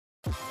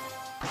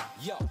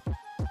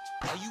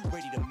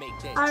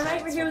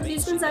Alright, we're here with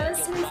Luis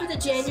Gonzalez today for the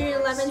January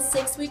 11th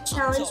 6-week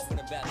challenge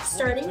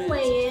starting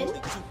weigh-in.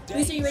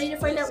 Luis, are you ready to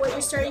find out what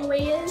your starting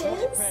weigh-in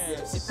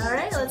is?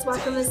 Alright, let's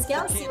walk on the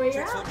scale, see where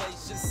you're at.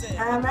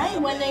 Alright,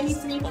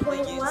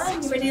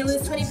 193.1. You ready to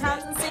lose 20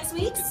 pounds in 6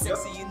 weeks? Yeah.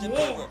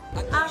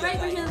 Alright,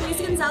 we're here with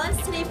Luis Gonzalez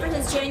today for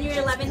his January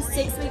 11th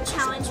 6-week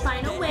challenge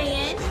final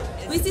weigh-in.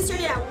 Luis, you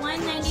started at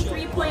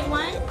 193.1. Go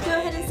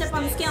ahead and step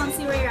on the scale and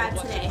see where you're at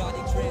today.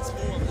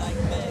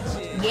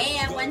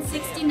 Yeah,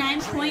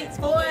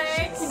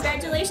 169.4.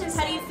 Congratulations,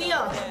 how do you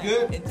feel?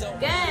 Good.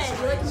 Good,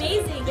 you look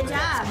amazing, good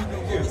job. Thank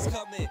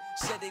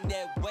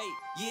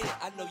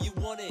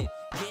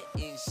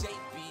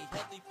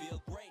you.